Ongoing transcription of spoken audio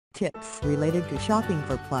tips related to shopping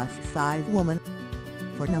for plus-size women.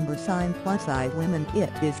 For plus-size women,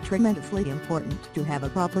 it is tremendously important to have a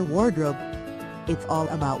proper wardrobe. It's all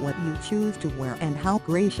about what you choose to wear and how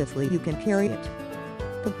graciously you can carry it.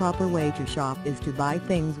 The proper way to shop is to buy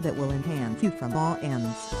things that will enhance you from all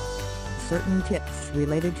ends. Certain tips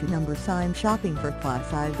related to shopping for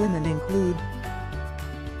plus-size women include: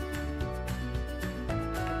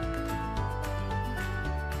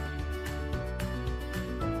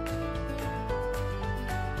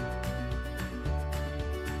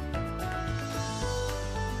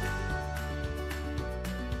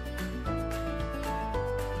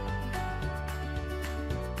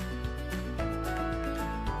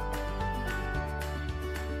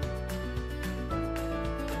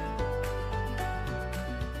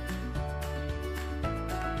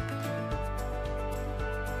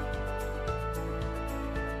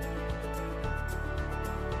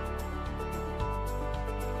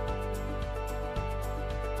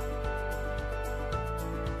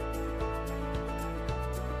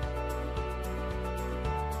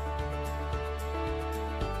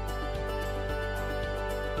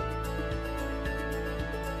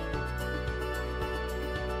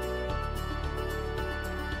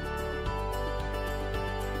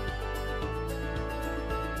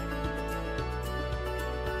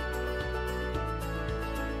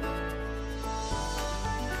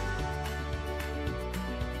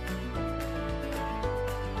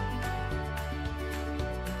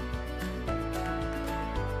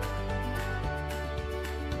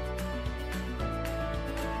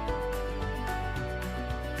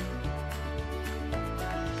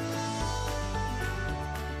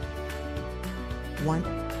 (1)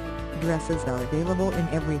 Dresses are available in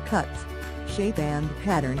every cut, shape and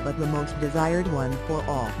pattern, but the most desired one for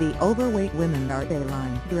all the overweight women are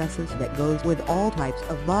A-line dresses that goes with all types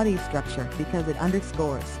of body structure because it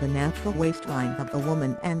underscores the natural waistline of a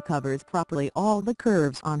woman and covers properly all the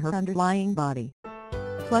curves on her underlying body.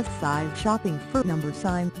 Plus-size shopping for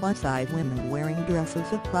plus-size women. Wearing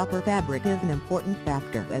dresses of proper fabric is an important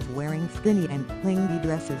factor, as wearing skinny and clingy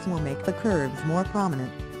dresses will make the curves more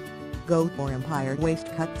prominent. Go for empire waist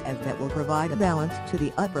cuts, as that will provide a balance to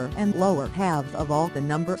the upper and lower halves of all the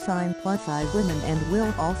plus-size women and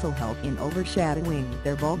will also help in overshadowing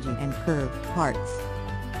their bulgy and curved parts.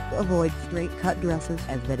 Avoid straight-cut dresses,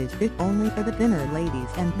 as that is fit only for the thinner ladies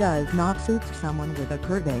and does not suit someone with a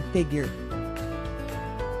curvy figure.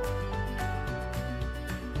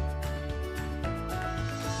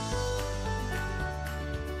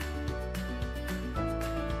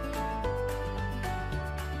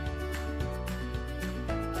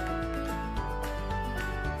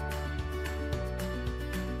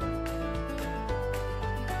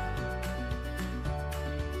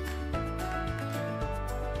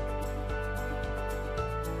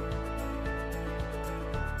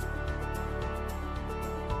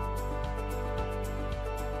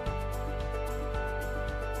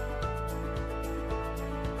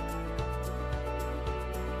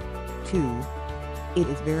 It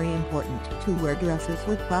is very important to wear dresses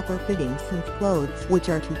with proper fitting, since clothes which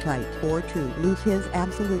are too tight or too loose is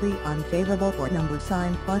absolutely unfavorable for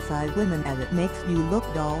plus-size women, as it makes you look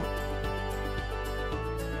dull.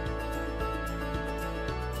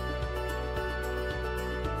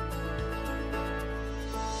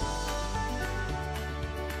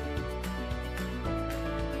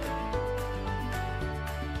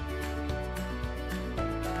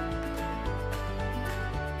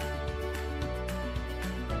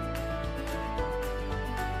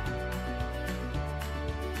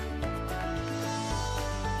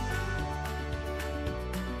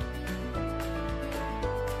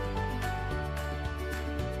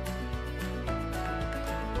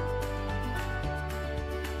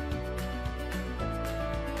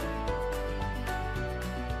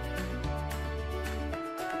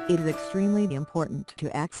 It is extremely important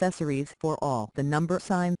to accessories for all the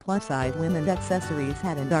plus-size women. Accessories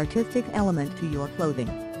add an artistic element to your clothing,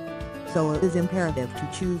 so it is imperative to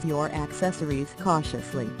choose your accessories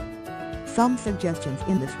cautiously. Some suggestions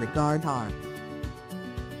in this regard are: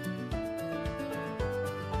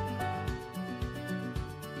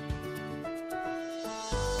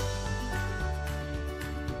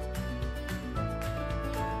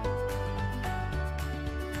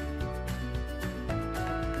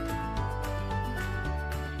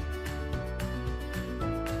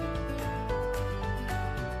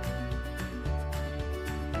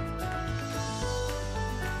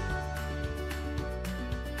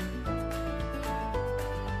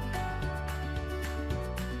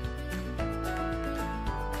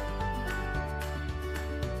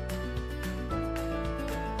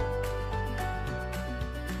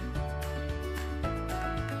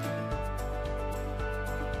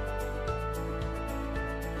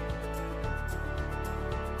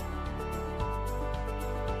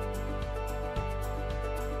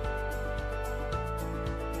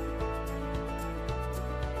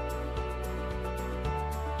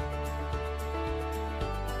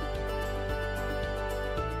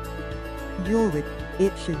 Jewelry.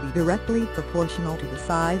 It should be directly proportional to the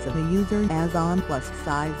size of the user, as on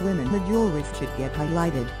plus-size women the jewelry should get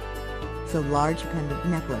highlighted. So large pendant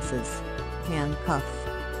necklaces, handcuffs,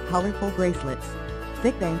 colorful bracelets,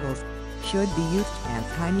 thick bangles, should be used, as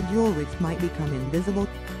tiny jewelry might become invisible.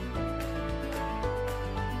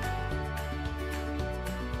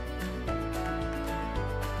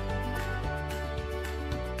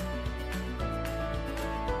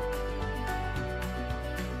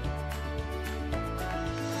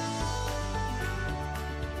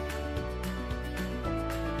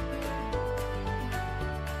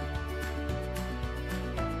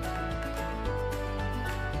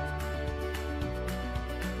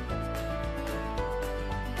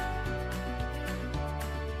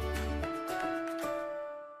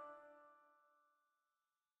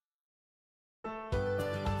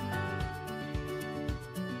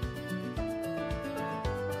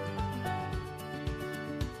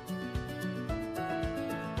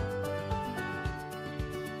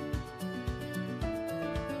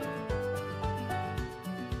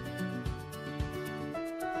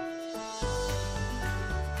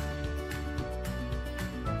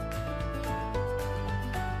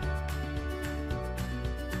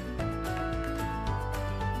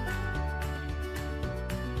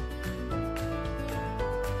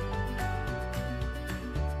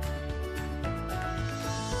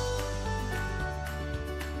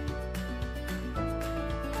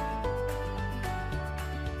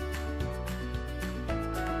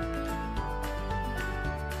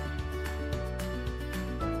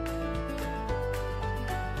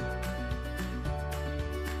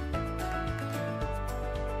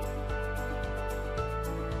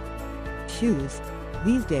 Shoes.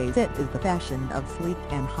 These days it is the fashion of sleek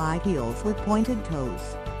and high heels with pointed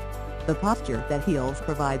toes. The posture that heels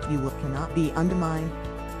provide you with cannot be undermined.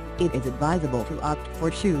 It is advisable to opt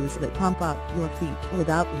for shoes that pump up your feet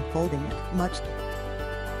without enfolding it much.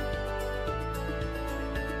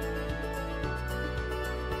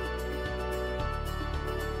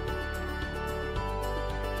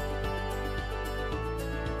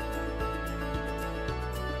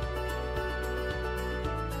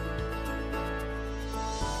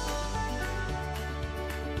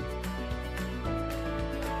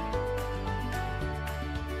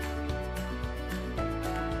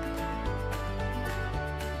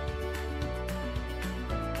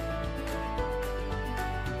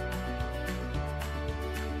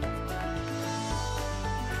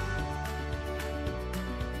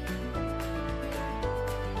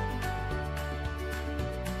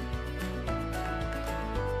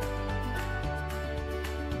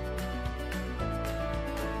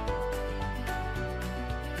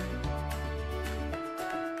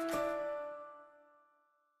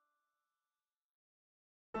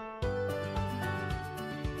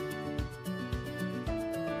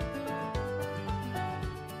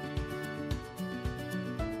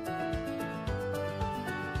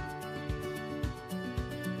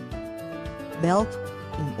 Belt.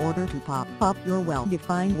 In order to pop up your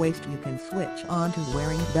well-defined waist, you can switch on to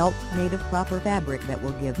wearing belts made of proper fabric that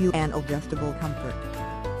will give you an adjustable comfort.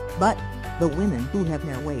 But, the women who have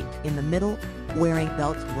their weight in the middle, wearing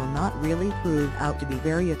belts will not really prove out to be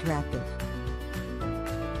very attractive.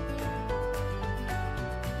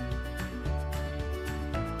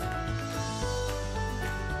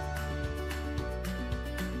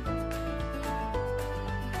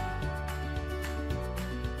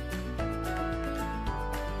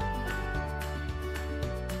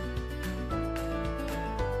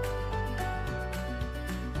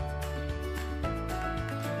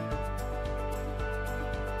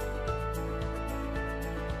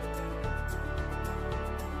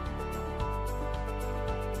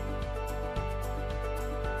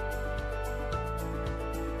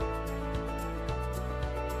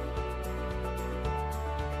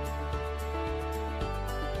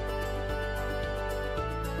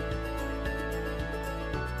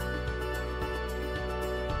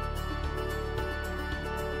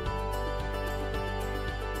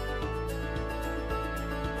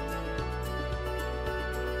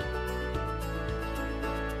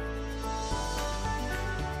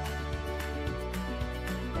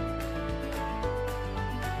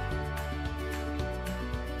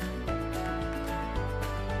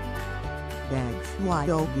 Bags.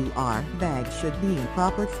 YOUR bag should be in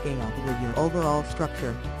proper scale with your overall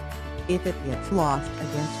structure. If it gets lost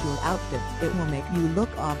against your outfit, it will make you look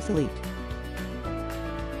obsolete.